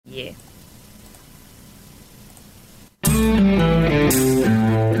Yeah.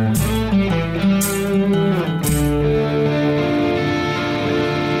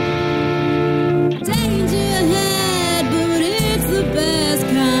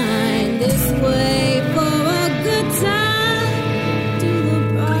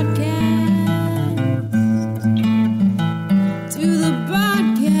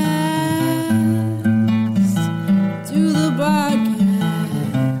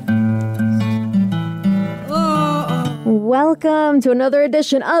 Welcome to another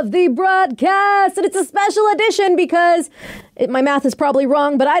edition of the broadcast, and it's a special edition because my math is probably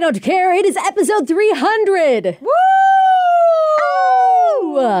wrong, but I don't care. It is episode 300.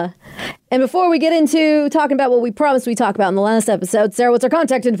 Woo! And before we get into talking about what we promised we talk about in the last episode, Sarah, what's our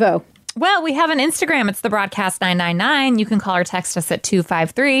contact info? Well, we have an Instagram. It's the Broadcast 999. You can call or text us at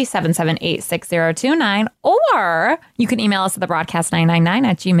 253-778-6029, or you can email us at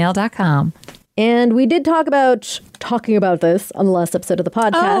thebroadcast999@gmail.com. And we did talk about talking about this on the last episode of the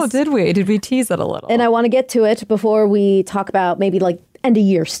podcast. Oh, did we? Did we tease it a little? And I want to get to it before we talk about maybe like end of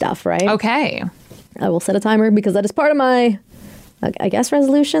year stuff, right? Okay. I will set a timer because that is part of my, I guess,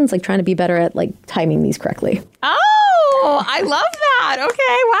 resolutions, like trying to be better at like timing these correctly. Oh, I love that.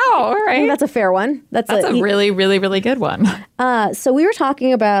 Okay, wow. All right. I think that's a fair one. That's a really, really, really good one. So we were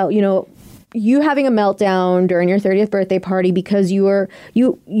talking about, you having a meltdown during your 30th birthday party because you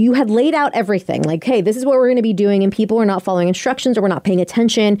had laid out everything like, hey, this is what we're going to be doing, and people were not following instructions or were not paying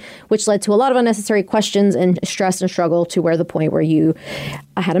attention, which led to a lot of unnecessary questions and stress and struggle to where the point where you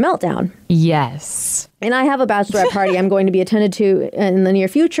had a meltdown. Yes. And I have a bachelorette party I'm going to be attended to in the near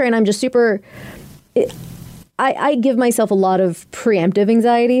future, and I'm just super... I give myself a lot of preemptive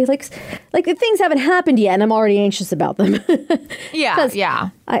anxiety. Like if things haven't happened yet and I'm already anxious about them. Yeah.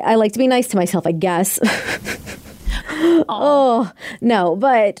 I like to be nice to myself, I guess. Oh, no.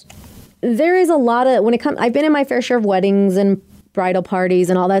 But there is a lot of, I've been in my fair share of weddings and bridal parties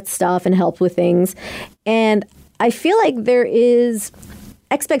and all that stuff and helped with things. And I feel like there is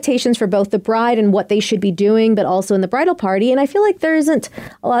expectations for both the bride and what they should be doing, but also in the bridal party. And I feel like there isn't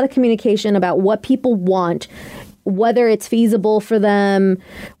a lot of communication about what people want, whether it's feasible for them,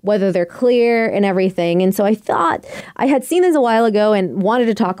 whether they're clear and everything. And so I thought I had seen this a while ago and wanted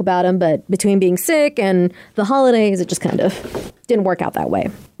to talk about them, but between being sick and the holidays, it just kind of didn't work out that way.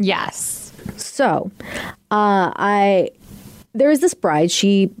 Yes. So there is this bride.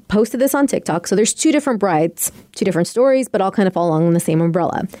 She posted this on TikTok. So there's two different brides, two different stories, but all kind of fall along the same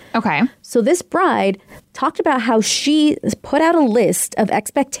umbrella. Okay. So this bride talked about how she put out a list of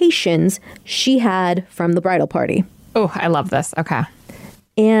expectations she had from the bridal party. Oh, I love this. Okay.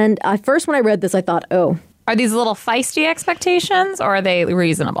 And first when I read this, I thought, oh. Are these little feisty expectations or are they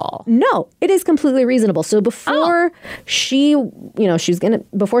reasonable? No, it is completely reasonable. So before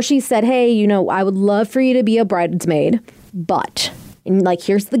before she said, hey, I would love for you to be a bridesmaid. But, and like,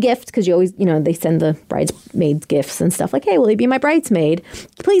 here's the gift, because you always, they send the bridesmaids gifts and stuff like, hey, will you be my bridesmaid?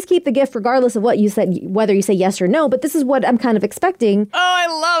 Please keep the gift regardless of what you said, whether you say yes or no. But this is what I'm kind of expecting. Oh, I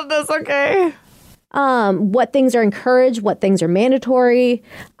love this. Okay. What things are encouraged, what things are mandatory.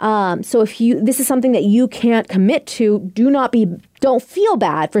 So if this is something that you can't commit to, don't feel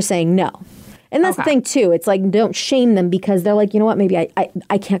bad for saying no. And that's the thing, too. It's like, don't shame them because they're like, you know what, maybe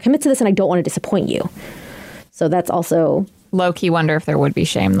I can't commit to this and I don't want to disappoint you. So that's also... Low-key wonder if there would be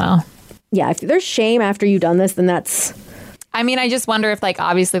shame, though. Yeah, if there's shame after you've done this, then that's... I mean, I just wonder if, like,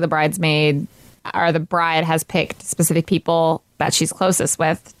 obviously the bridesmaid or the bride has picked specific people that she's closest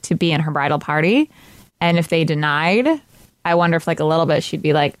with to be in her bridal party. And if they denied, I wonder if, like, a little bit she'd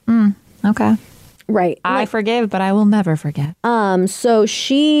be like, okay. Right. I forgive, but I will never forget. So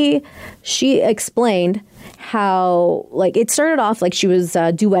she explained how, like, it started off like she was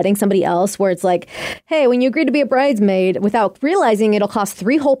duetting somebody else, where it's like, hey, when you agree to be a bridesmaid, without realizing it'll cost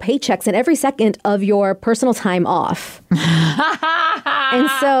 3 whole paychecks and every second of your personal time off. And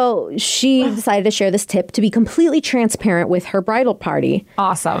so she decided to share this tip to be completely transparent with her bridal party.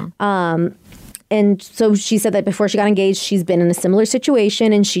 Awesome. And so she said that before she got engaged, she's been in a similar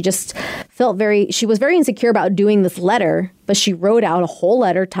situation, and she just she was very insecure about doing this letter, but she wrote out a whole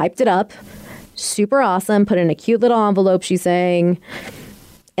letter, typed it up, super awesome, put in a cute little envelope, she's saying,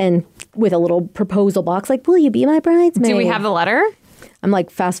 and with a little proposal box, like, will you be my bridesmaid? Do we have the letter? I'm like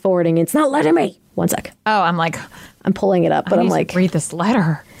fast forwarding. It's not letting me. One sec. Oh, I'm pulling it up, but I'm like, read this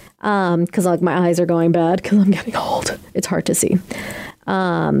letter. Because like my eyes are going bad because I'm getting old. It's hard to see.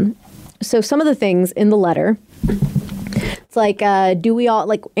 So some of the things in the letter, It's like, do we all,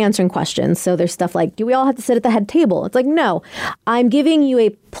 like, answering questions. So there's stuff like, do we all have to sit at the head table? It's like, no, I'm giving you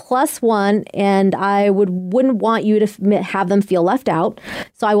a +1, and I wouldn't want you to have them feel left out.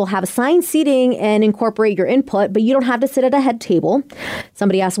 So I will have assigned seating and incorporate your input, but you don't have to sit at a head table.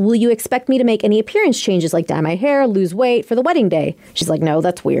 Somebody asked, will you expect me to make any appearance changes, like dye my hair, lose weight for the wedding day? She's like, no,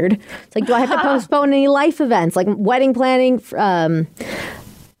 that's weird. It's like, do I have to postpone any life events, like wedding planning, family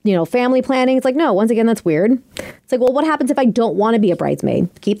planning? It's like, no, once again, that's weird. It's like, well, what happens if I don't want to be a bridesmaid?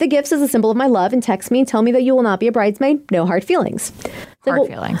 Keep the gifts as a symbol of my love and text me and tell me that you will not be a bridesmaid. No hard feelings. Hard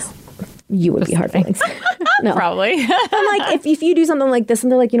feelings. You would be hard feelings. No. Probably. I'm like, if you do something like this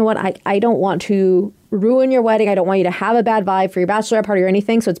and they're like, you know what, I don't want to ruin your wedding. I don't want you to have a bad vibe for your bachelorette party or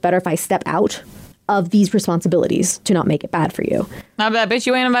anything. So it's better if I step out of these responsibilities to not make it bad for you. I bet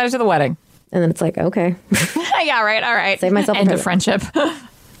you ain't invited to the wedding. And then it's like, okay. Yeah, right. All right. Save myself End of friendship.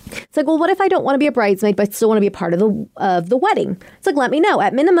 It's like, well, what if I don't want to be a bridesmaid, but still want to be a part of the wedding? It's like, let me know.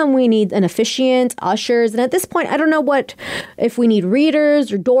 At minimum, we need an officiant, ushers. And at this point, I don't know if we need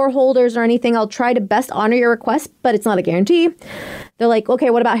readers or door holders or anything. I'll try to best honor your request, but it's not a guarantee. They're like, okay,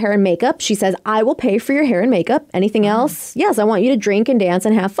 what about hair and makeup? She says, I will pay for your hair and makeup. Anything else? Yes, I want you to drink and dance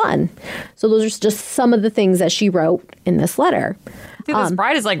and have fun. So those are just some of the things that she wrote in this letter. Dude, this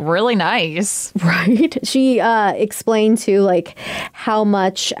bride is like really nice. Right. She explained to like how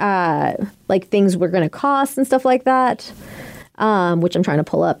much like things were going to cost and stuff like that, which I'm trying to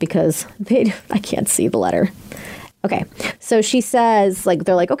pull up because I can't see the letter. Okay. So she says, like,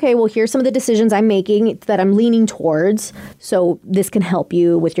 they're like, okay, well, here's some of the decisions I'm making that I'm leaning towards. So this can help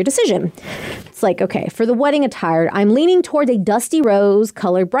you with your decision. It's like, okay, for the wedding attire, I'm leaning towards a dusty rose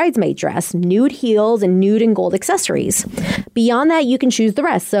colored bridesmaid dress, nude heels, and nude and gold accessories. Beyond that, you can choose the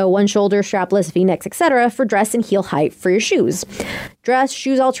rest. So one shoulder, strapless, V-necks, etc. for dress and heel height for your shoes. Dress,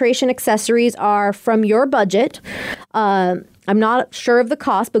 shoes alteration, accessories are from your budget. I'm not sure of the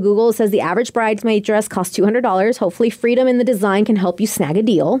cost, but Google says the average bridesmaid dress costs $200. Hopefully freedom in the design can help you snag a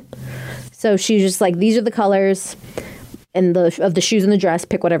deal. So she's just like, these are the colors and of the shoes and the dress.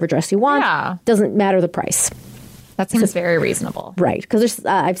 Pick whatever dress you want. Yeah. Doesn't matter the price. That seems very reasonable. Right. Because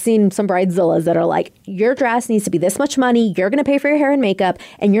I've seen some bridezillas that are like, your dress needs to be this much money. You're going to pay for your hair and makeup.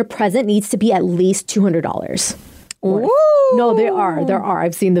 And your present needs to be at least $200. Ooh. No, there are.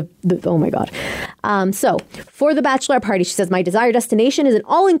 I've seen the oh my God. So for the bachelor party, she says, my desired destination is an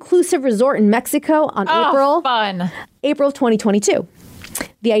all-inclusive resort in Mexico on April of 2022.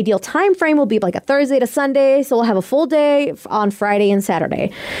 The ideal time frame will be like a Thursday to Sunday, so we'll have a full day on Friday and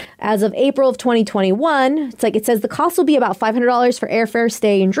Saturday. As of April of 2021, it says the cost will be about $500 for airfare,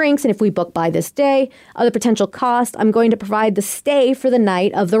 stay, and drinks, and if we book by this day, other potential cost, I'm going to provide the stay for the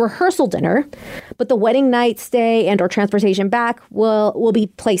night of the rehearsal dinner, but the wedding night stay and or transportation back will be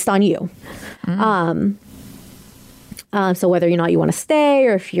placed on you. So whether or not you want to stay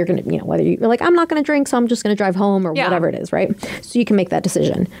or if you're going to, whether you're like, I'm not going to drink, so I'm just going to drive home or whatever it is, right? So you can make that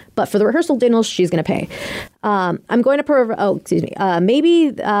decision. But for the rehearsal dinners, she's going to pay. I'm going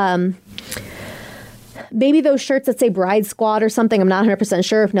to, maybe those shirts that say Bride Squad or something. I'm not 100%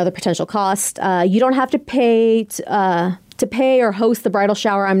 sure. Another potential cost. You don't have to pay to pay or host the bridal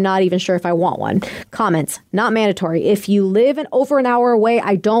shower. I'm not even sure if I want one. Comments, not mandatory. If you live over an hour away,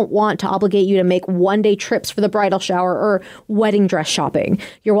 I don't want to obligate you to make one-day trips for the bridal shower or wedding dress shopping.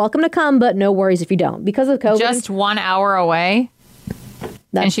 You're welcome to come, but no worries if you don't. Because of COVID. Just 1 hour away?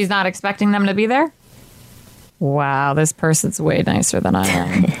 And she's not expecting them to be there? Wow, this person's way nicer than I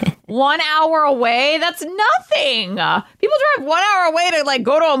am. 1 hour away? That's nothing. People drive 1 hour away to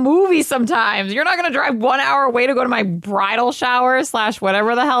go to a movie sometimes. You're not going to drive 1 hour away to go to my bridal shower /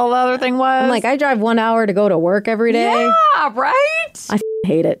 whatever the hell the other thing was. I'm like, I drive 1 hour to go to work every day. Yeah, right? I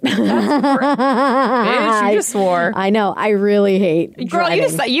hate it. Bitch, you just swore. I know. I really hate Girl,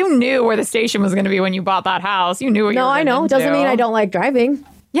 driving. you knew where the station was going to be when you bought that house. You knew what you were I know. It doesn't mean I don't like driving.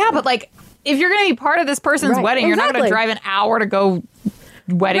 Yeah, but if you're going to be part of this person's wedding, you're not going to drive an hour to go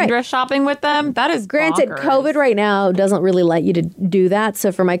wedding dress shopping with them. That is granted. Bonkers. COVID right now doesn't really let you to do that.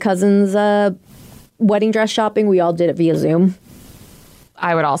 So for my cousin's wedding dress shopping, we all did it via Zoom.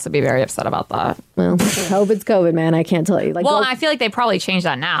 I would also be very upset about that. Well, COVID's COVID, man. I can't tell you. I feel like they probably changed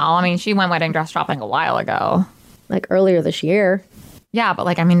that now. I mean, she went wedding dress shopping a while ago. Earlier this year. Yeah,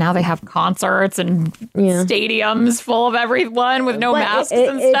 but now they have concerts and stadiums full of everyone with no masks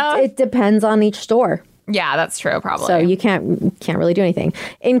and stuff. It depends on each store. Yeah, that's true, probably. So you can't really do anything.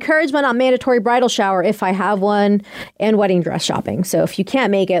 Encouraged but not mandatory bridal shower if I have one, and wedding dress shopping. So if you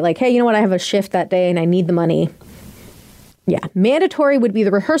can't make it, hey, you know what? I have a shift that day and I need the money. Yeah, mandatory would be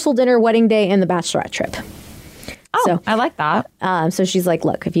the rehearsal dinner, wedding day, and the bachelorette trip. Oh, So I like that. so she's like,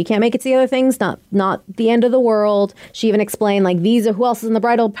 look, if you can't make it to the other things, not the end of the world. She even explained, like, these are who else is in the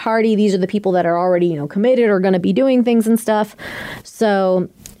bridal party. These are the people that are already, committed or going to be doing things and stuff. So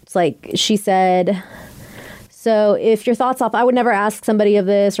it's like, she said, so if your thoughts off, I would never ask somebody of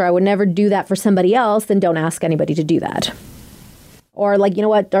this, or I would never do that for somebody else, then don't ask anybody to do that. Or like, you know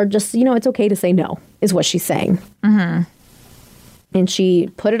what, or just, it's okay to say no, is what she's saying. Mm-hmm. And she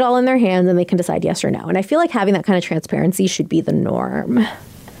put it all in their hands and they can decide yes or no. And I feel like having that kind of transparency should be the norm.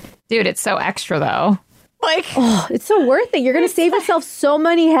 Dude, it's so extra though. Like, it's so worth it. You're going to save yourself so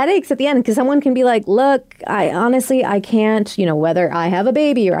many headaches at the end, because someone can be like, look, I can't, whether I have a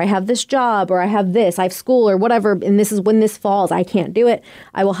baby or I have this job or I have this, I have school or whatever, and this is when this falls, I can't do it.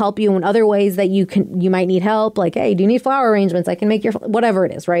 I will help you in other ways that you might need help. Like, hey, do you need flower arrangements? I can make your, whatever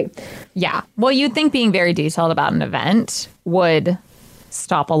it is, right? Yeah. Well, you'd think being very detailed about an event would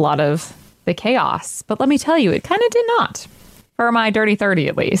stop a lot of the chaos. But let me tell you, it kind of did not. For my dirty 30,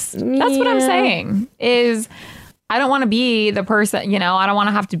 at least. That's what I'm saying, is I don't want to be the person, I don't want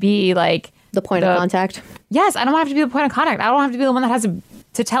to have to be like... The point of contact? Yes, I don't want to have to be the point of contact. I don't have to be the one that has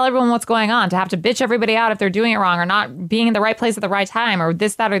to tell everyone what's going on, to have to bitch everybody out if they're doing it wrong or not being in the right place at the right time or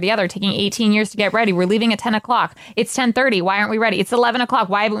this, that, or the other, taking 18 years to get ready. We're leaving at 10 o'clock. It's 10:30. Why aren't we ready? It's 11 o'clock.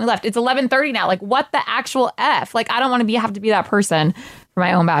 Why haven't we left? It's 11:30 now. Like, what the actual F? Like, I don't want to have to be that person for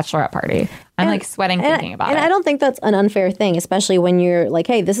my own bachelorette party. I'm like sweating thinking about it. And I don't think that's an unfair thing, especially when you're like,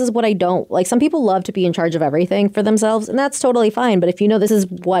 hey, this is what I don't like. Some people love to be in charge of everything for themselves, and that's totally fine. But if this is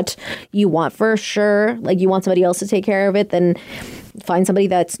what you want for sure, like you want somebody else to take care of it, then find somebody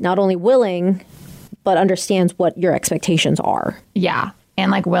that's not only willing, but understands what your expectations are. Yeah.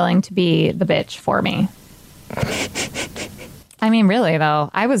 And like willing to be the bitch for me. I mean, really, though,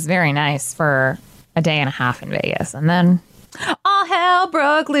 I was very nice for a day and a half in Vegas, and then all hell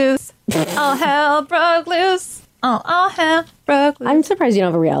broke loose. All hell broke loose. All hell broke loose. I'm surprised you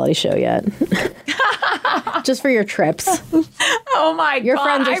don't have a reality show yet. Just for your trips. Oh my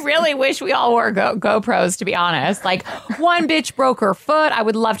God. I really wish we all wore GoPros, to be honest. Like, one bitch broke her foot. I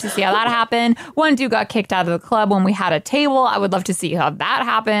would love to see how that happened. One dude got kicked out of the club when we had a table. I would love to see how that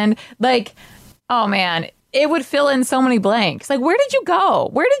happened. Like, oh man. It would fill in so many blanks. Like, where did you go?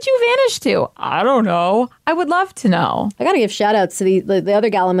 Where did you vanish to? I don't know. I would love to know. I got to give shout outs to the other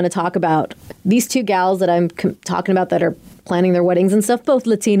gal I'm going to talk about. These two gals that I'm talking about that are planning their weddings and stuff, both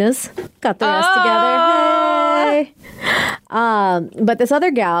Latinas. Got their ass together. Hey. But this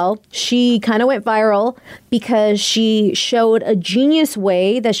other gal, she kind of went viral because she showed a genius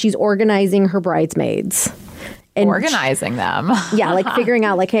way that she's organizing her bridesmaids. And organizing them. Yeah, like figuring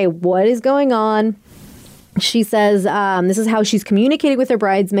out like, hey, what is going on? She says this is how she's communicated with her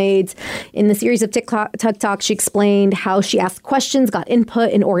bridesmaids. In the series of TikTok, she explained how she asked questions, got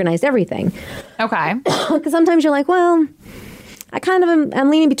input, and organized everything. Okay. Because sometimes you're like, well, I kind of am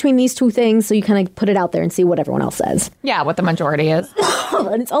leaning between these two things, so you kind of put it out there and see what everyone else says. Yeah, what the majority is.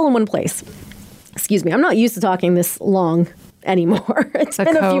 And it's all in one place. Excuse me, I'm not used to talking this long anymore. It's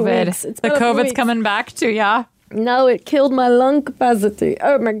been a few weeks. The COVID's coming back to ya. No, it killed my lung capacity.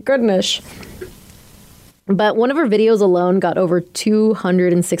 Oh my goodness. But one of her videos alone got over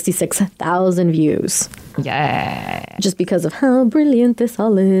 266,000 views. Yeah. Just because of how brilliant this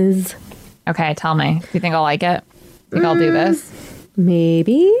all is. Okay, tell me. Do you think I'll like it? Think I'll do this?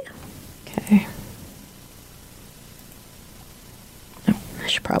 Maybe. Okay. Oh, I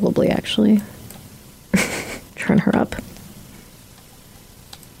should probably actually turn her up.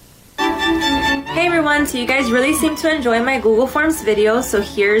 Hey everyone, so you guys really seem to enjoy my Google Forms video, so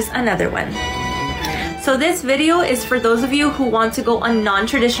here's another one. So this video is for those of you who want to go a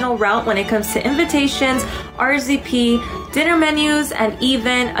non-traditional route when it comes to invitations, RSVP, dinner menus, and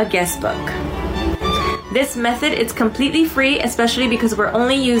even a guest book. This method is completely free, especially because we're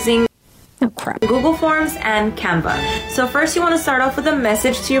only using Google Forms and Canva. So first you want to start off with a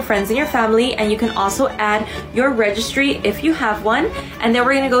message to your friends and your family, and you can also add your registry if you have one, and then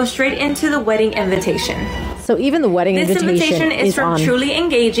we're going to go straight into the wedding invitation. So even the wedding invitation is from Truly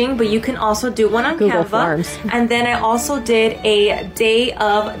Engaging, but you can also do one on Google Canva. Forms. And then I also did a day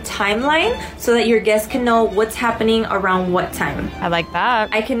of timeline so that your guests can know what's happening around what time. I like that.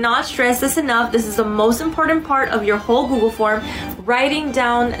 I cannot stress this enough. This is the most important part of your whole Google form, writing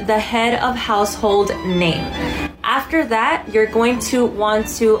down the head of household name. After that, you're going to want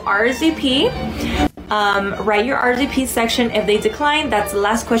to RSVP. Write your RSVP section. If they decline, that's the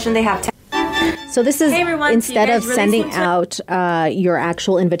last question they have to. So this is Hey everyone, so instead you of guys really sending seem to- out your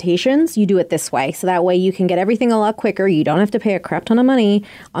actual invitations, you do it this way. So that way you can get everything a lot quicker. You don't have to pay a crap ton of money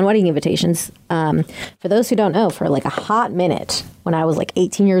on wedding invitations. For those who don't know, for like a hot minute, when I was like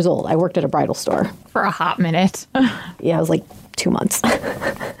 18 years old, I worked at a bridal store. For a hot minute. Yeah, it was like 2 months.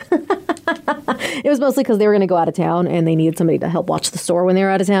 It was mostly because they were going to go out of town and they needed somebody to help watch the store when they were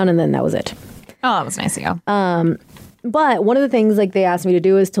out of town, and then that was it. Oh, that was nice of you. But one of the things like they asked me to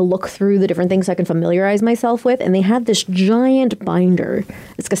do is to look through the different things so I can familiarize myself with, and they had this giant binder.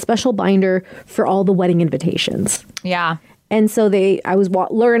 It's like a special binder for all the wedding invitations. Yeah. And so I was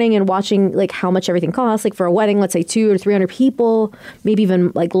learning and watching like how much everything costs. Like for a wedding, let's say 200 or 300 people, maybe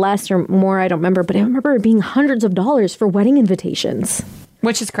even like less or more. I don't remember, but I remember it being hundreds of dollars for wedding invitations.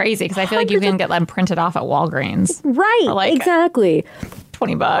 Which is crazy because I feel like you can get them printed off at Walgreens. Right, like exactly.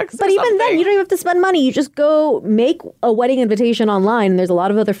 $20. But even then, you don't even have to spend money. You just go make a wedding invitation online. And there's a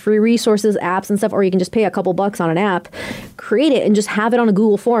lot of other free resources, apps and stuff, or you can just pay a couple bucks on an app, create it, and just have it on a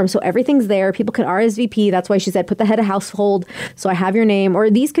Google form. So everything's there. People can RSVP. That's why she said, put the head of household. So I have your name.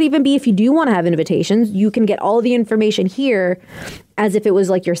 Or these could even be, if you do want to have invitations, you can get all the information here as if it was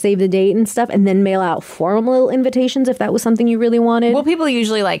like your save the date and stuff, and then mail out formal invitations if that was something you really wanted. Well, people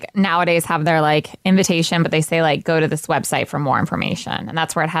usually like nowadays have their like invitation, but they say like go to this website for more information. And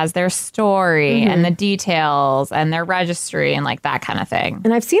that's where it has their story and the details and their registry and like that kind of thing.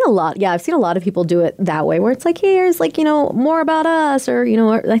 And I've seen a lot of people do it that way, where it's like, here's like, more about us, or,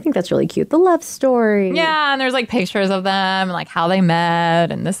 I think that's really cute. The love story. Yeah, and there's like pictures of them and like how they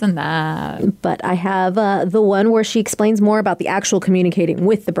met and this and that. But I have the one where she explains more about the actual communicating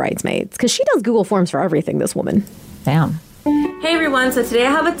with the bridesmaids, because she does Google Forms for everything, this woman. Damn. Hey everyone, so today I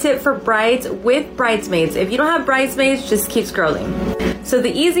have a tip for brides with bridesmaids. If you don't have bridesmaids, just keep scrolling. So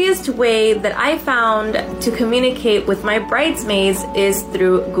the easiest way that I found to communicate with my bridesmaids is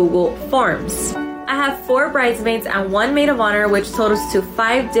through Google Forms. I have 4 bridesmaids and 1 maid of honor, which totals to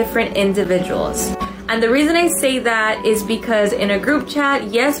 5 different individuals. And the reason I say that is because in a group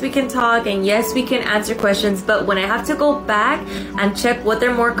chat, yes, we can talk and yes, we can answer questions, but when I have to go back and check what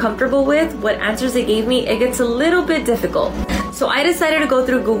they're more comfortable with, what answers they gave me, it gets a little bit difficult. So I decided to go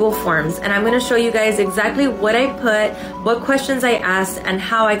through Google Forms, and I'm going to show you guys exactly what I put, what questions I asked, and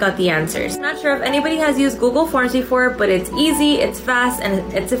how I got the answers. Not sure if anybody has used Google Forms before, but it's easy, it's fast,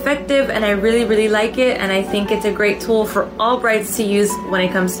 and it's effective, and I really, really like it, and I think it's a great tool for all brides to use when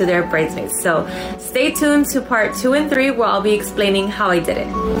it comes to their bridesmaids. So stay tuned to part 2 and 3 where I'll be explaining how I did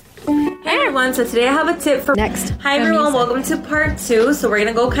it. Hey everyone, so today I have a tip for Next. Hi everyone, welcome to part 2. So we're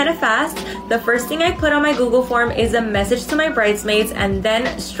gonna go kind of fast. The first thing I put on my Google form is a message to my bridesmaids, and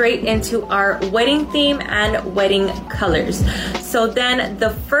then straight into our wedding theme and wedding colors. So then the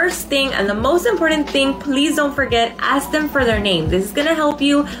first thing and the most important thing, please don't forget, ask them for their name. This is gonna help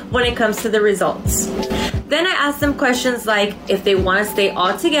you when it comes to the results. Then I asked them questions like if they want to stay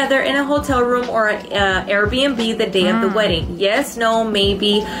all together in a hotel room or an Airbnb the day of the wedding. Yes, no,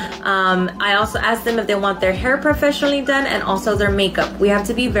 maybe. I also asked them if they want their hair professionally done and also their makeup. We have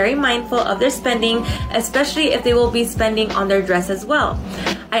to be very mindful of their spending, especially if they will be spending on their dress as well.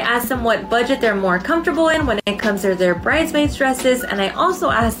 I asked them what budget they're more comfortable in when it comes to their bridesmaids dresses, and I also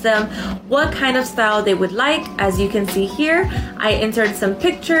asked them what kind of style they would like. As you can see here, I entered some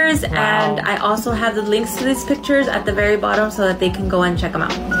pictures, and I also have the links to these pictures at the very bottom so that they can go and check them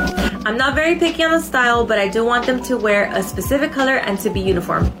out. I'm not very picky on the style, but I do want them to wear a specific color and to be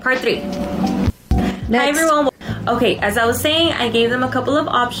uniform. Part 3. Next. Hi everyone. Okay, as I was saying, I gave them a couple of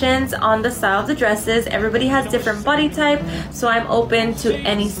options on the style of the dresses. Everybody has different body type, so I'm open to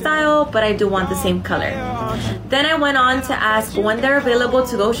any style, but I do want the same color. Then I went on to ask when they're available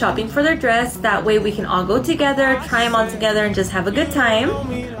to go shopping for their dress. That way we can all go together, try them on together, and just have a good time.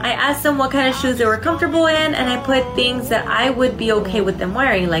 I asked them what kind of shoes they were comfortable in, and I put things that I would be okay with them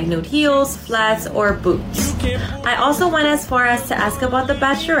wearing, like nude heels, flats, or boots. I also went as far as to ask about the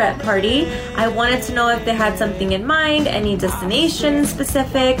bachelorette party. I wanted to know if they had something in mind, any destination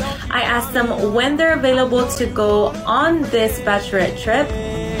specific. I asked them when they're available to go on this bachelorette trip.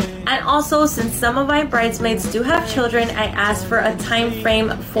 And also, since some of my bridesmaids do have children, I asked for a time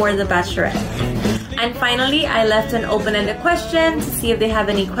frame for the bachelorette. And finally, I left an open-ended question to see if they have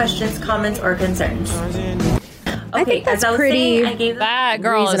any questions, comments, or concerns. I think that's as I was pretty- saying, I gave them That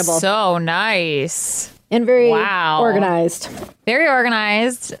girl Reasonable. is so nice. And very Wow. organized. Very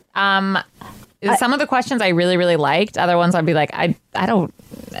organized. Some of the questions I really, really liked. Other ones I'd be like, I don't.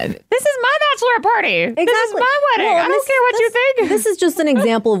 This is my bachelorette party. This is my wedding. Well, I don't care what you think. This is just an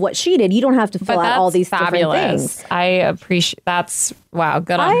example of what she did. You don't have to fill But out all that's these different fabulous. things. I appreciate. That's wow.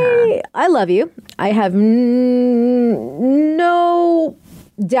 Good on her. I love you. I have no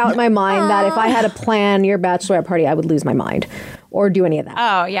doubt in my mind that if I had to plan your bachelorette party, I would lose my mind or do any of that.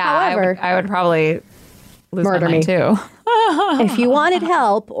 Oh yeah, However, I would probably lose murder my mind me. too. if you wanted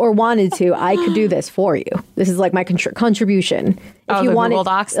help or wanted to, I could do this for you. This is like my contribution. If you the wanted Google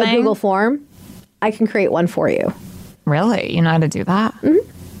Docs a thing? Google form, I can create one for you. Really, you know how to do that?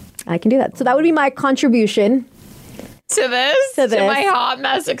 I can do that. So that would be my contribution. To this? To this. my Hot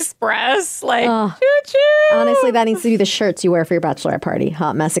Mess Express? Like, choo-choo. Honestly, that needs to be the shirts you wear for your bachelorette party.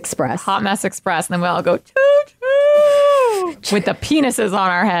 Hot Mess Express. Hot Mess Express. And then we all go, choo-choo. With the penises on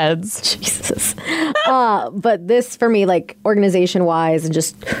our heads. Jesus. But this for me, like organization wise and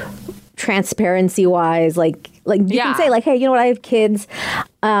just transparency wise, like you Yeah. can say like, hey, you know what? I have kids.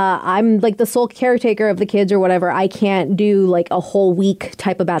 I'm like the sole caretaker of the kids or whatever. I can't do like a whole week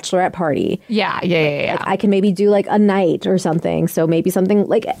type of bachelorette party. Yeah. I can maybe do like a night or something. So maybe something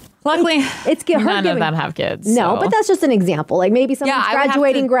like Luckily, it's her none giving, of them have kids. No, so. but that's just an example. Like maybe someone's I would have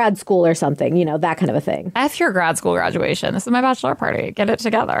graduating to- grad school or something, you know, that kind of a thing. F your grad school graduation. This is my bachelor party. Get it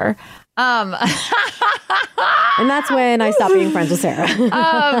together. And that's when I stopped being friends with Sarah.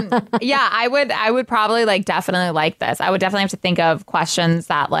 Yeah, I would probably like definitely like this. I would definitely have to think of questions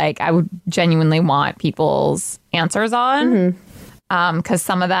that like I would genuinely want people's answers on. Because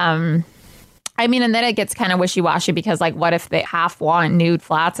some of them, I mean, and then it gets kind of wishy-washy because like what if they half want nude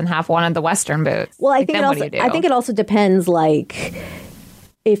flats and half wanted the Western boots? Well, I Like, think then it what also do you do? I think it also depends like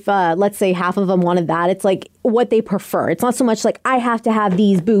if let's say half of them wanted that, it's like what they prefer. It's not so much like I have to have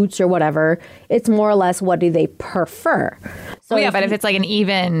these boots or whatever. It's more or less what do they prefer. So Well, yeah, but if it's like an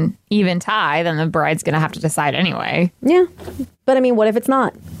even tie, then the bride's gonna have to decide anyway. yeah. But I mean, what if it's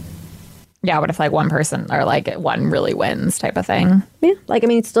not? Yeah, what if like one person or like one really wins type of thing? Yeah, like I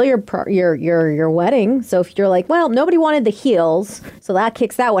mean, it's still your wedding. So if you're like, well, nobody wanted the heels, so that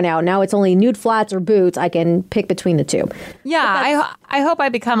kicks that one out. Now it's only nude flats or boots. I can pick between the two. Yeah, I hope I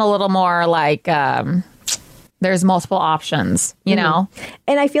become a little more like there's multiple options, you know?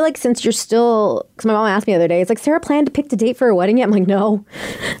 And I feel like since you're still, because my mom asked me the other day, it's like Sarah planned to pick the date for her wedding yet? I'm like, no,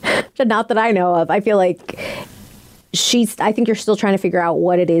 not that I know of. I feel like I think you're still trying to figure out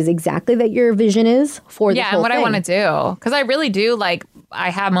what it is exactly that your vision is for this Yeah, whole and what I thing. want to do. Because I really do like, I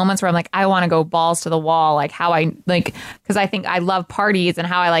have moments where I'm like, I want to go balls to the wall, like how I like, because I think I love parties and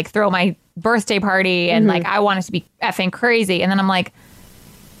how I like throw my birthday party and like I want it to be effing crazy. And then I'm like,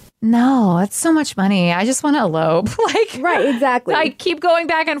 no, it's so much money. I just want to elope. Like, Right, exactly. I keep going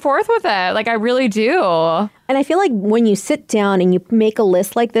back and forth with it. Like, I really do. And I feel like when you sit down and you make a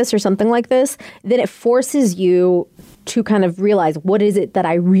list like this or something like this, then it forces you to kind of realize what is it that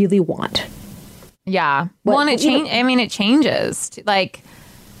I really want. Yeah. What- Well, and it changes. Like,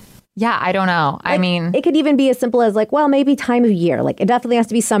 yeah, I don't know. I mean, It could even be as simple as like, well, maybe time of year. Like it definitely has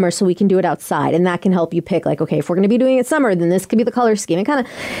to be summer so we can do it outside. And that can help you pick like, okay, if we're going to be doing it summer, then this could be the color scheme. It kind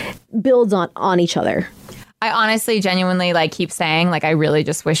of builds on each other. I honestly, genuinely like keep saying, like, I really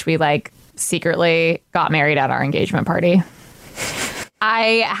just wish we like secretly got married at our engagement party.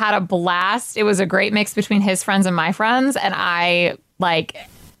 I had a blast. It was a great mix between his friends and my friends. And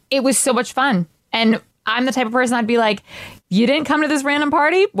it was so much fun. And I'm the type of person I'd be like, you didn't come to this random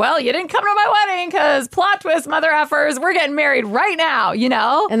party? Well, you didn't come to my wedding because plot twist, mother effers, we're getting married right now, you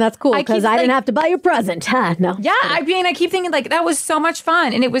know? And that's cool because I didn't have to buy you a present. Huh? No. Yeah, I mean, I keep thinking like that was so much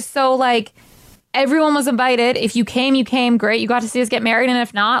fun. And it was so like everyone was invited. If you came, you came. Great. You got to see us get married. And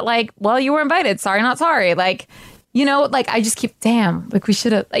if not, like, well, you were invited. Sorry, not sorry. Like, you know, like I just keep, damn, like we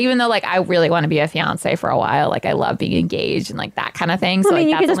should have, even though like I really want to be a fiance for a while. Like I love being engaged and like that kind of thing. So I mean,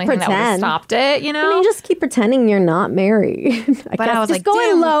 you like could that's the just only thing that would have pretend. stopped it, you know? I mean, just keep pretending you're not married. But I was just like, go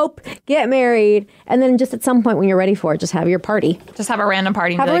damn. elope, get married, and then just at some point when you're ready for it, just have your party. Just have a random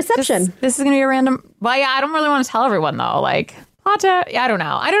party. And Have be a like, reception. This is going to be a random. Well, yeah, I don't really want to tell everyone though. Like, yeah, I don't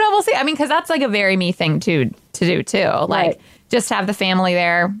know. We'll see. I mean, because that's like a very me thing to do too. Like, Right. just have the family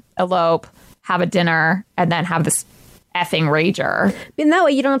there, elope, have a dinner, and then have this effing rager. And that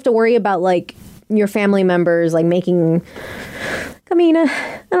way you don't have to worry about like your family members like making. I mean,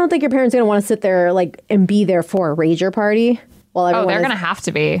 I don't think your parents are going to want to sit there like and be there for a rager party. While Oh, everyone they're is- going to have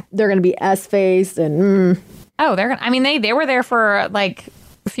to be. they're going to be S-faced and Oh, they're going to. I mean, they were there for like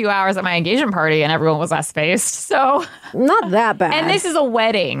a few hours at my engagement party and everyone was S-faced. So, not that bad. and this is a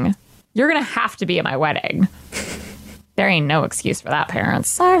wedding. You're going to have to be at my wedding. There ain't no excuse for that, parents.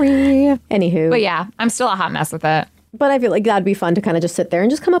 Sorry. Anywho. But yeah, I'm still a hot mess with it. But I feel like that'd be fun to kind of just sit there and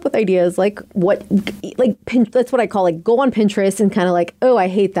just come up with ideas like that's what I call like go on Pinterest and kind of like, oh, I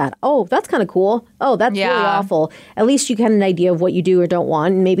hate that. Oh, that's kind of cool. Oh, that's really Yeah. awful. At least you get an idea of what you do or don't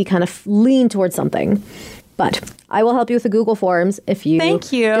want and maybe kind of lean towards something. But I will help you with the Google Forms if you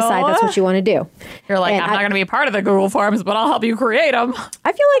Thank you. decide that's what you want to do. You're like, And I'm not going to be a part of the Google Forms, but I'll help you create them.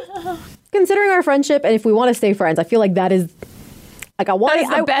 I feel like, considering our friendship, and if we want to stay friends, I feel like that is like I want. That is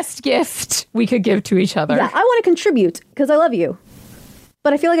the best gift we could give to each other. Yeah, I want to contribute because I love you.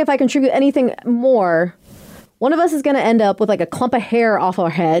 But I feel like if I contribute anything more, one of us is going to end up with like a clump of hair off our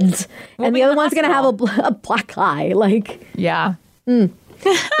heads, and be the in other the one's going to have a black eye. Like, Yeah.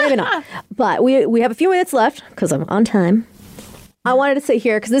 maybe not. But we have a few minutes left because I'm on time. I wanted to say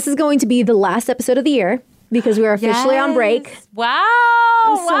here because this is going to be the last episode of the year because we are officially on break. Wow.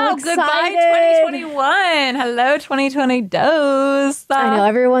 so Wow. excited. Goodbye, 2021. Hello, 2020 dose. I know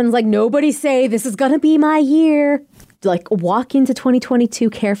everyone's like, nobody say this is going to be my year. Like, walk into 2022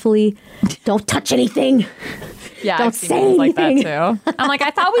 carefully. Don't touch anything. Yeah, Don't I've seen say things like that anything. too. I'm like,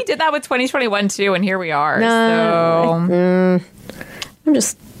 I thought we did that with 2021 too, and here we are. No.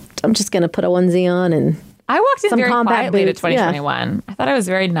 So I'm just going to put a onesie on and I walked in Some very combat quietly boots, to 2021. I thought I was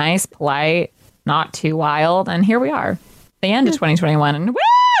very nice, polite, not too wild, and here we are, the end of 2021, and woo!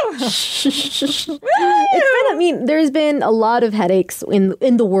 it's been, I mean, there's been a lot of headaches in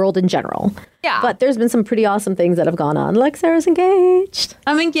the world in general. Yeah. But there's been some pretty awesome things that have gone on. Like Sarah's engaged.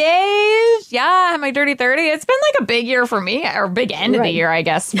 I'm engaged. Yeah, I have my dirty 30. It's been like a big year for me, or big end of the Right. year, I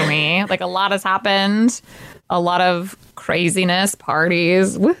guess, for me. Like a lot has happened, a lot of craziness,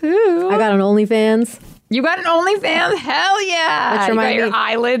 parties. Woohoo! I got an OnlyFans. You got an OnlyFans? Hell yeah! Which You got remind your me-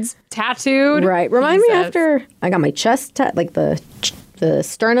 eyelids tattooed. Right. Remind me Jesus. after I got my chest, like the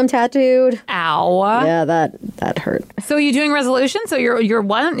sternum tattooed. Ow. Yeah, that hurt. So you doing resolutions? So your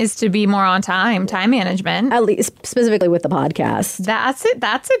one is to be more on time management. At least specifically with the podcast. That's it.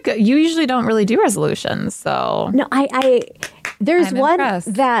 That's a good. You usually don't really do resolutions, so No, there's I'm one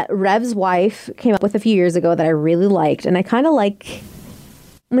impressed. that Rev's wife came up with a few years ago that I really liked, and I kind of like.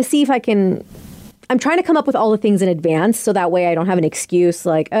 I'm gonna see if I can. I'm trying to come up with all the things in advance so that way I don't have an excuse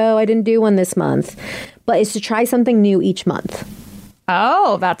like, oh, I didn't do one this month. But it's to try something new each month.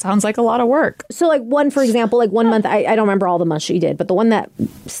 oh, that sounds like a lot of work. So like one, for example, like one month, I don't remember all the months she did, but the one that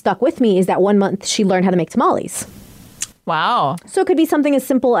stuck with me is that one month she learned how to make tamales. Wow. So it could be something as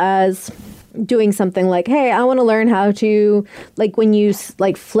simple as doing something like, hey, I want to learn how to, like when you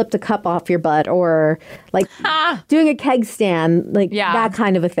like flipped a cup off your butt, or like doing a keg stand, like Yeah. that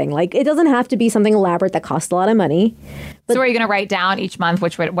kind of a thing. Like it doesn't have to be something elaborate that costs a lot of money, So are you going to write down each month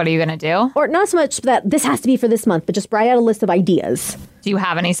what are you going to do? or not so much that this has to be for this month, but just write out a list of ideas. Do you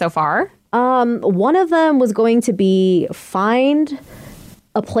have any so far? One of them was going to be find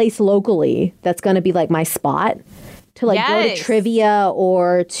a place locally that's going to be like my spot to like go Yes. to trivia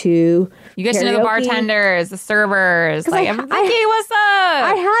or to You get to know the karaoke. bartenders, the servers, like, I- Vicky, what's up?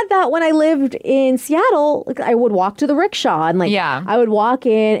 I had that when I lived in Seattle. Like, I would walk to the rickshaw and like Yeah. I would walk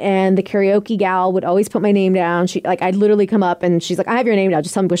in and the karaoke gal would always put my name down. She like I'd literally come up and she's like, I have your name down.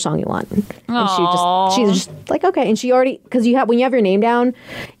 Just tell me which song you want. And Aw. she's just like, okay. And she already, because when you have your name down,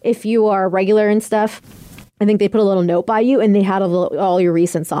 if you are regular and stuff, I think they put a little note by you and they had all your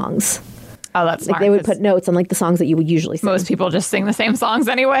recent songs. Oh, that's Like smart. they would 'cause put notes on like the songs that you would usually sing. most people just sing the same songs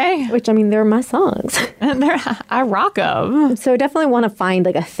anyway. Which I mean, they're my songs. And I rock them. So definitely want to find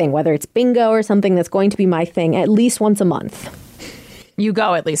like a thing, whether it's bingo or something that's going to be my thing at least once a month. You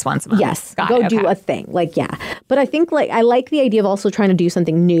go at least once a month. Yes, Got go it, do okay. a thing. Like, yeah. But I think like I like the idea of also trying to do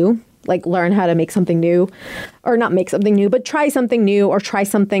something new, like learn how to make something new, or not make something new, but try something new or try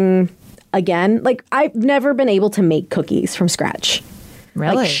something again. Like I've never been able to make cookies from scratch.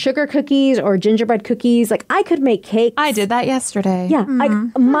 Really? Like sugar cookies or gingerbread cookies. Like I could make cakes. I did that yesterday. Yeah, like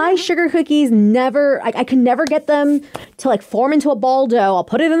my sugar cookies never, I can never get them to like form into a ball dough. I'll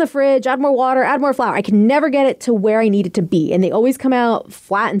put it in the fridge, add more water, add more flour. I can never get it to where I need it to be. And they always come out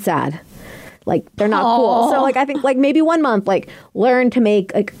flat and sad. Like they're not cool. So like I think like maybe one month, like learn to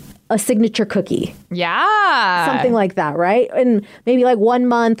make like a signature cookie. Yeah. Something like that, right? And maybe like 1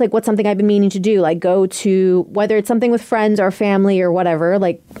 month, like what's something I've been meaning to do? Like go to, whether it's something with friends or family or whatever,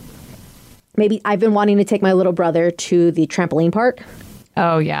 like maybe I've been wanting to take my little brother to the trampoline park.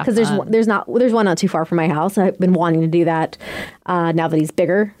 Oh, yeah. Because there's one not too far from my house. I've been wanting to do that now that he's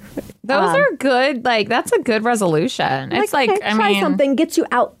bigger. Those are good. Like, that's a good resolution. It's like, okay, I try mean, something, gets you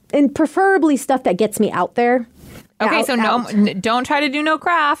out, and preferably stuff that gets me out there. okay, Out- so out. don't try to do no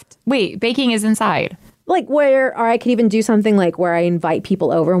craft. Wait, baking is inside. Like or I could even do something like where I invite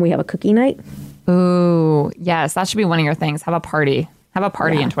people over and we have a cookie night. Ooh, yes, that should be one of your things. Have a party. Have a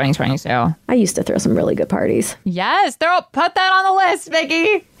party in 2022. I used to throw some really good parties. Yes, put that on the list,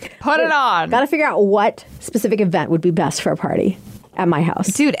 Vicky. Put it on. Got to figure out what specific event would be best for a party at my house.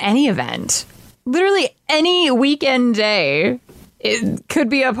 Dude, any event. Literally any weekend day, it could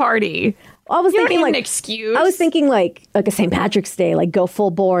be a party. I was You don't thinking need like an excuse. I was thinking like a St. Patrick's Day, like go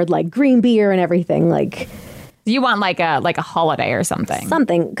full board, like green beer and everything, like You want like a holiday or something.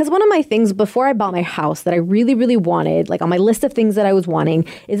 something. Because one of my things before I bought my house that I really, really wanted, like on my list of things that I was wanting,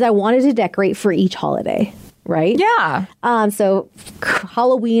 is I wanted to decorate for each holiday. Right? Yeah. So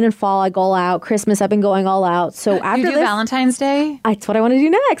Halloween and fall, I go all out. Christmas, I've been going all out. So after You do this, Valentine's Day? that's what I want to do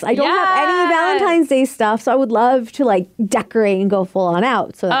next. I don't have any Yes. Valentine's Day stuff, so I would love to like decorate and go full on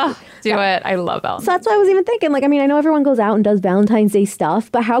out. So, Do it. I love Valentine's. so that's why I was even thinking. Like, I mean, I know everyone goes out and does Valentine's Day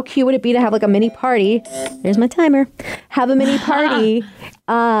stuff, but how cute would it be to have like a mini party? There's my timer. Have a mini party,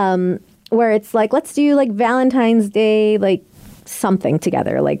 where it's like, let's do like Valentine's Day, like something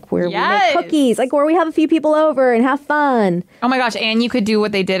together, like where Yes. we make cookies, like where we have a few people over and have fun. Oh my gosh. And you could do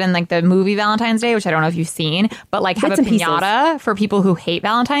what they did in like the movie Valentine's Day, which I don't know if you've seen, but like have Bits a and pieces. pinata for people who hate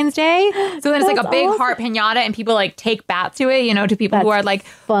Valentine's Day. So then it's like a That's big awesome. heart pinata and people like take back to it, you know, to people who That's are like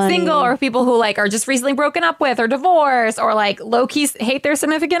funny. single or people who like are just recently broken up with or divorced or like low key hate their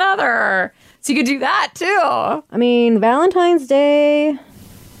significant other. So you could do that too. I mean, Valentine's Day,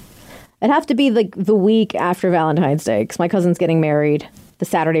 it'd have to be like the week after Valentine's Day because my cousin's getting married the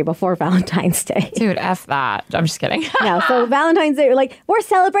Saturday before Valentine's Day. Dude, F that. I'm just kidding. Yeah, so Valentine's Day, we're like, we're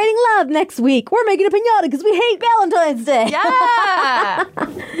celebrating love next week. We're making a pinata because we hate Valentine's Day. Yeah.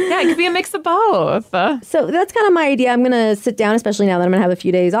 Yeah, it could be a mix of both. So that's kind of my idea. I'm going to sit down, especially now that I'm going to have a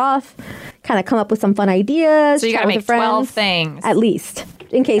few days off, kind of come up with some fun ideas. So you chat got to with make the friends. 12 things. At least.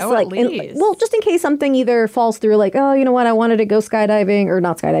 In case, Oh, at like, least. well, just in case something either falls through, like, oh, you know what, I wanted to go skydiving, or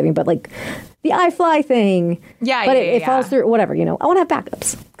not skydiving, but like the iFly thing. Yeah, but yeah, it yeah. falls through, whatever, you know. I want to have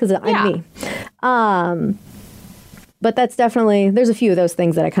backups because I'm Yeah. me. But that's definitely, there's a few of those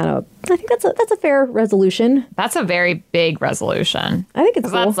things that I think that's a fair resolution. That's a very big resolution. I think it's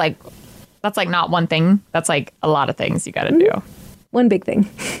 'Cause cool. that's like not one thing. That's like a lot of things you got to do. One big thing.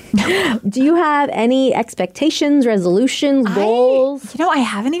 Do you have any expectations, resolutions, goals? I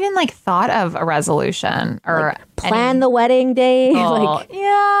haven't even like thought of a resolution or Plan the wedding day? like,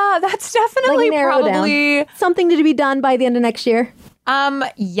 yeah, that's definitely narrow probably. down. Something to be done by the end of next year?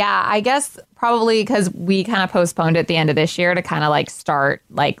 Yeah, I guess probably because we kind of postponed it at the end of this year to kind of like start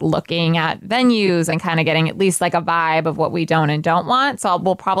like looking at venues and kind of getting at least like a vibe of what we don't and don't want. So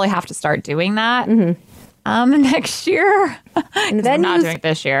we'll probably have to start doing that next year. And We're not doing it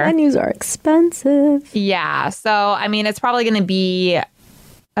this year. Venues are expensive. Yeah. So, I mean, it's probably going to be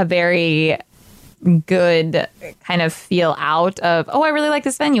a very good kind of feel out of, oh, I really like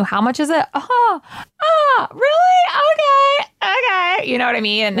this venue. How much is it? Oh, really? Okay. You know what I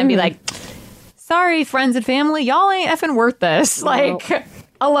mean? And then be like, sorry, friends and family, y'all ain't effing worth this. Like,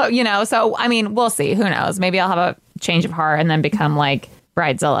 you know, so, I mean, we'll see. Who knows? Maybe I'll have a change of heart and then become like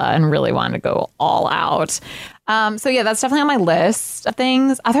Bridezilla and really want to go all out. So yeah, that's definitely on my list of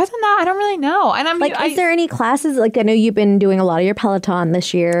things. Other than that, I don't really know. And I'm Like, is there any classes? Like, I know you've been doing a lot of your Peloton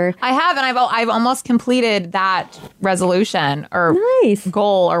this year. I have, and I've almost completed that resolution or Nice.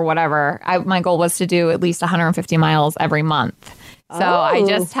 goal or whatever. My goal was to do at least 150 miles every month. So I Oh.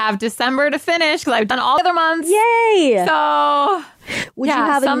 just have December to finish because I've done all the other months. Yay! So Would yeah,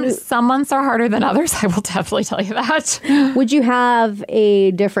 you have some months are harder than others. I will definitely tell you that. Would you have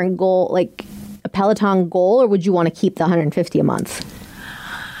a different goal, like a Peloton goal, or would you want to keep the 150 a month?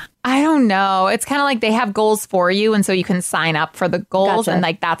 I don't know. It's kind of like they have goals for you, and so you can sign up for the goals, Gotcha. and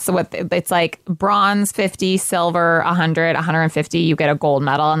like that's what it's like: bronze 50, silver 100, 150. You get a gold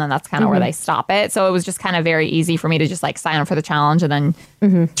medal, and then that's kind of where they stop it. So it was just kind of very easy for me to just like sign up for the challenge and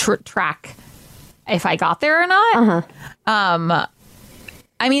then track if I got there or not.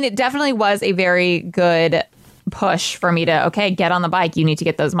 I mean, it definitely was a very good push for me to, okay, get on the bike. You need to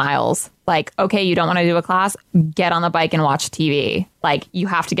get those miles. Like, okay, you don't want to do a class, get on the bike and watch TV. Like, you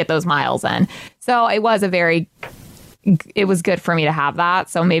have to get those miles in. So it was it was good for me to have that.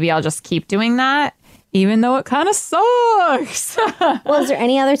 So maybe I'll just keep doing that, even though it kind of sucks. Well, is there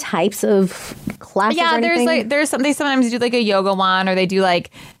any other types of classes? Yeah, or anything? they sometimes do like a yoga one, or they do like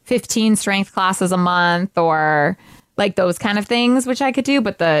 15 strength classes a month, or like those kind of things, which I could do.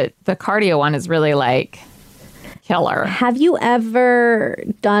 But the cardio one is really like killer. Have you ever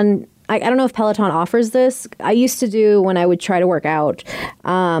done? I don't know if Peloton offers this. I used to do when I would try to work out.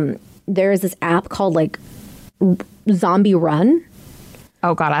 There is this app called like Zombie Run.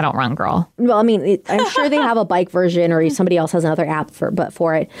 Oh God, I don't run, girl. Well, I mean, I'm sure they have a bike version, or somebody else has another app for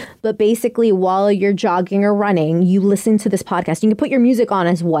it. But basically, while you're jogging or running, you listen to this podcast. You can put your music on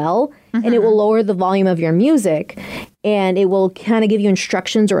as well, and it will lower the volume of your music, and it will kind of give you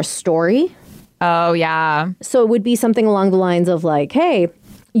instructions or a story. Oh yeah. So it would be something along the lines of like, hey,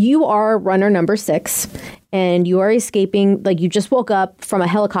 you are runner number 6 and you are escaping, like you just woke up from a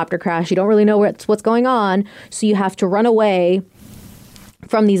helicopter crash. You don't really know what's going on. So you have to run away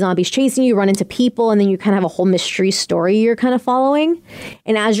from these zombies chasing you, run into people, and then you kind of have a whole mystery story you're kind of following.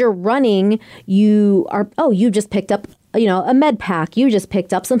 And as you're running, you just picked up, a med pack. You just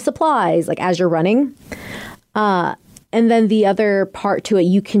picked up some supplies, like as you're running. And then the other part to it,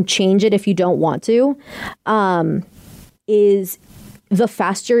 you can change it if you don't want to, is the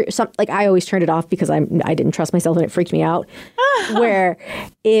faster, like I always turned it off because I didn't trust myself and it freaked me out. Where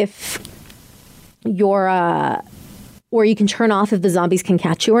if you're, where you can turn off if the zombies can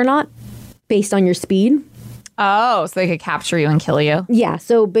catch you or not based on your speed. Oh, so they could capture you and kill you. Yeah.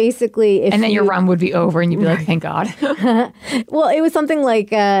 So basically, and then your run would be over and you'd be like, thank God. Well, it was something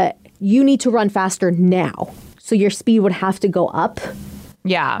like you need to run faster now. So your speed would have to go up.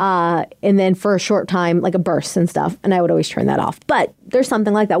 Yeah. And then for a short time, like a burst and stuff. And I would always turn that off. But there's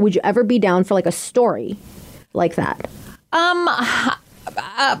something like that. Would you ever be down for like a story like that?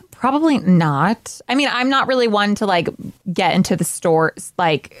 Probably not. I mean, I'm not really one to like get into the stores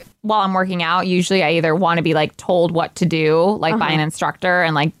like while I'm working out. Usually I either want to be like told what to do, like by an instructor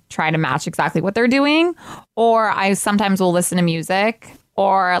and like try to match exactly what they're doing. Or I sometimes will listen to music,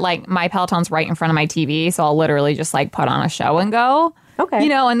 or like my Peloton's right in front of my TV. So I'll literally just like put on a show and go.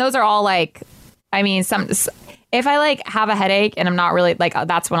 Okay. And those are all like, I mean, if I like have a headache and I'm not really like,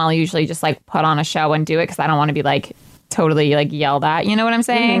 that's when I'll usually just like put on a show and do it because I don't want to be like totally like yelled at, you know what I'm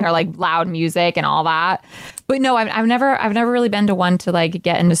saying? Or like loud music and all that. But no, I've never really been to one to like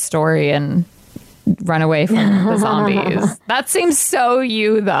get into story and run away from the zombies. That seems so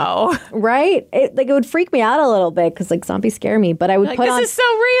you though. Right? It would freak me out a little bit because like zombies scare me, but I would this is so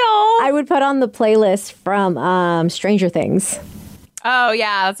real. I would put on the playlist from Stranger Things. Oh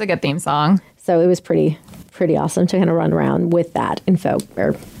yeah, that's a good theme song. So it was pretty awesome to kind of run around with that info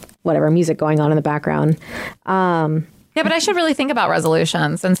or whatever music going on in the background. Yeah, but I should really think about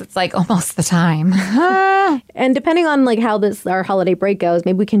resolutions since it's like almost the time. And depending on like how our holiday break goes,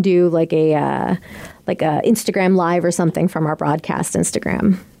 maybe we can do like a Instagram live or something from our broadcast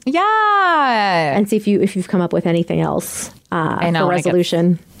Instagram. Yeah, and see if you've come up with anything else for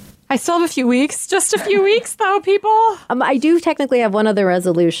resolution. I still have a few weeks, just a few weeks though, people. I do technically have one other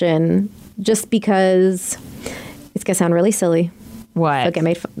resolution, just because it's gonna sound really silly. What? So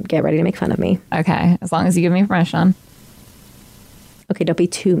get ready to make fun of me. Okay, as long as you give me permission. Okay, don't be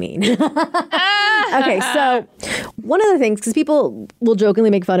too mean. Okay, so one of the things, because people will jokingly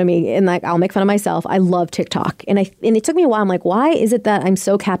make fun of me, and like I'll make fun of myself. I love TikTok, and it took me a while. I'm like, why is it that I'm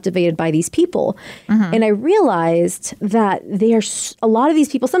so captivated by these people? And I realized that a lot of these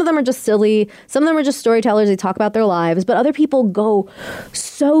people. Some of them are just silly. Some of them are just storytellers. They talk about their lives, but other people go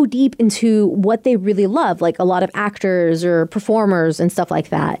so deep into what they really love, like a lot of actors or performers and stuff like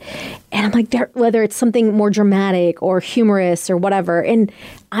that. And I'm like, whether it's something more dramatic or humorous or whatever. And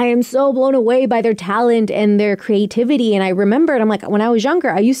I am so blown away by their talent and their creativity. And I remembered, I'm like, when I was younger,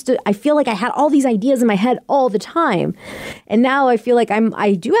 I feel like I had all these ideas in my head all the time. And now I feel like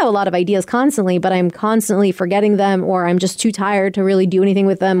I do have a lot of ideas constantly, but I'm constantly forgetting them, or I'm just too tired to really do anything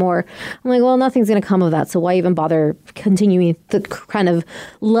with them. Or I'm like, well, nothing's going to come of that. So why even bother continuing to kind of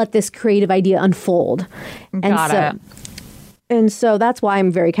let this creative idea unfold? Got it. And so that's why I'm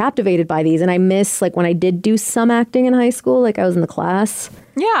very captivated by these. And I miss, like, when I did do some acting in high school, like I was in the class.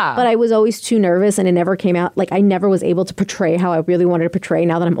 Yeah. But I was always too nervous and it never came out. Like, I never was able to portray how I really wanted to portray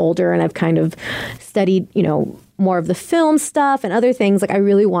now that I'm older and I've kind of studied, more of the film stuff and other things. Like, I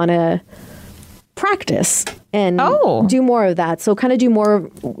really want to practice and do more of that. So kind of do more,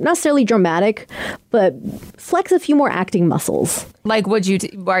 not necessarily dramatic, but flex a few more acting muscles. Like, are you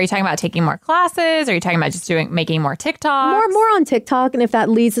talking about taking more classes? Or are you talking about just making more TikToks? More on TikTok. And if that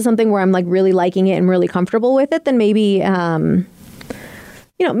leads to something where I'm like really liking it and really comfortable with it, then maybe,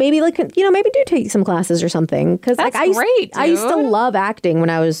 maybe do take some classes or something. Because like I used to love acting when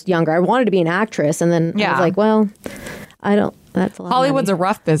I was younger. I wanted to be an actress. And then I was like, well, I don't. That's a lot. Hollywood's a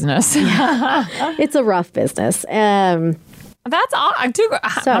rough business. It's a rough business. That's all. I'm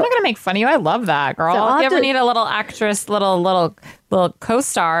not going to make fun of you. I love that, girl. So if you ever need a little actress, little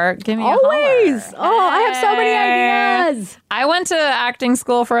co-star, give me always. a holler. Oh, I have so many ideas. I went to acting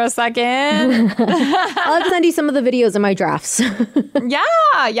school for a second. I'll have to send you some of the videos of my drafts. Yeah.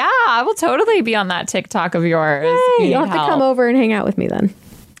 I will totally be on that TikTok of yours. Hey, you'll have to come over and hang out with me then.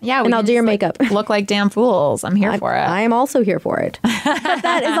 Yeah, we and I'll can do your just, makeup. Look like damn fools. I'm here for it. I am also here for it. But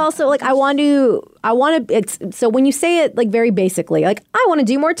that is also like I want to. It's so when you say it like very basically, like I want to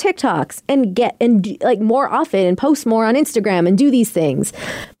do more TikToks and like more often and post more on Instagram and do these things.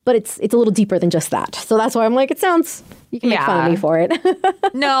 But it's a little deeper than just that. So that's why I'm like, it sounds. You can make fun of me for it.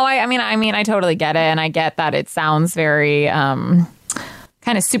 No, I mean, I totally get it, and I get that it sounds very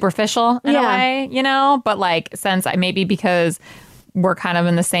kind of superficial in a way, you know. But like, since maybe because we're kind of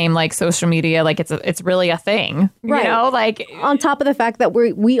in the same like social media, like it's really a thing, right. You know, like on top of the fact that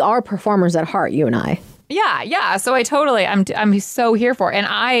we are performers at heart, you and I. Yeah. So I'm so here for it.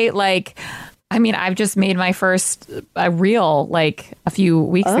 And I've just made my first reel like a few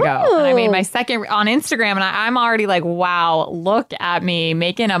weeks ago. And I made my second on Instagram, and I'm already like, wow, look at me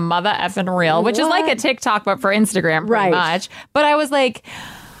making a mother effing reel, which is like a TikTok but for Instagram pretty much. But I was like,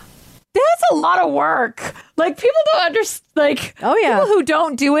 that's a lot of work. Like people don't understand. Like people who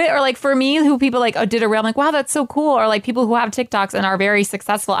don't do it, or like for me, who people like did a reel. I'm like, wow, that's so cool. Or like people who have TikToks and are very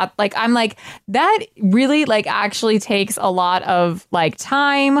successful at, like, I'm like, that really like actually takes a lot of like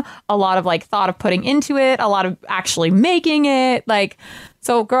time, a lot of like thought of putting into it, a lot of actually making it. Like,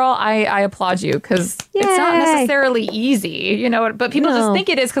 so girl, I applaud you, because it's not necessarily easy, you know. But people just think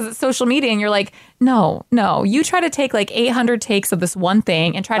it is because it's social media, and you're like, no, you try to take like 800 takes of this one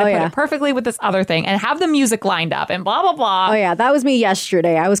thing and try to put it perfectly with this other thing and have the music lined up and blah, blah, blah. Oh, yeah. That was me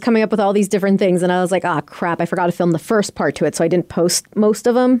yesterday. I was coming up with all these different things, and I was like, oh, crap, I forgot to film the first part to it, so I didn't post most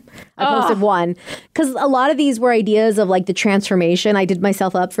of them. I posted one. Because a lot of these were ideas of like the transformation. I did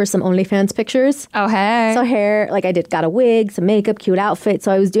myself up for some OnlyFans pictures. Oh, hey. So hair, like got a wig, some makeup, cute outfit.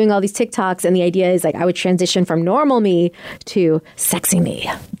 So I was doing all these TikToks, and the idea is like I would transition from normal me to sexy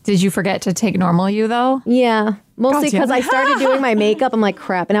me. Did you forget to take normal you, though? Yeah. Mostly because I started doing my makeup. I'm like,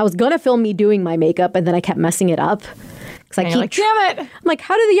 crap. And I was going to film me doing my makeup, and then I kept messing it up. Because I keep like, damn it. I'm like,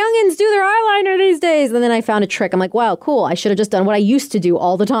 how do the youngins do their eyeliner these days? And then I found a trick. I'm like, wow, cool. I should have just done what I used to do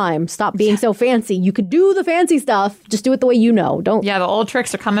all the time. Stop being so fancy. You could do the fancy stuff. Just do it the way you know. Don't. Yeah, the old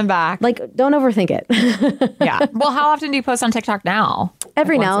tricks are coming back. Like, don't overthink it. Yeah. Well, how often do you post on TikTok now?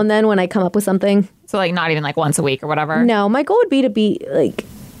 Every now and then when I come up with something. So like not even like once a week or whatever? No, my goal would be to be like,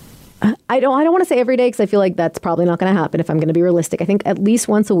 I don't want to say every day, because I feel like that's probably not going to happen if I'm going to be realistic. I think at least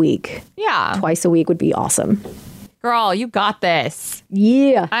once a week. Yeah. Twice a week would be awesome. Girl, you got this.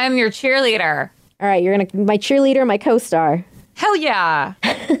 Yeah. I'm your cheerleader. All right, you're my cheerleader, my co-star. Hell yeah.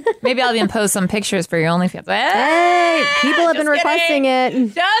 Maybe I'll even post some pictures for your OnlyFans. Hey, people have been requesting it.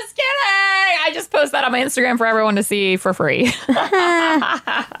 Just kidding. I just post that on my Instagram for everyone to see for free.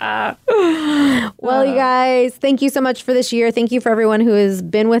 Well, you guys, thank you so much for this year. Thank you for everyone who has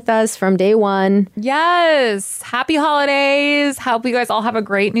been with us from day one. Yes. Happy holidays. Hope you guys all have a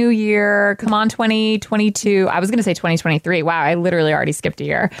great new year. Come on, 2022. I was going to say 2023. Wow, I literally already skipped a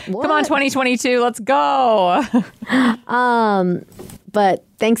year. What? Come on, 2022. Let's go. But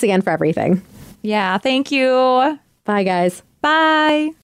thanks again for everything. Yeah, thank you. Bye, guys. Bye.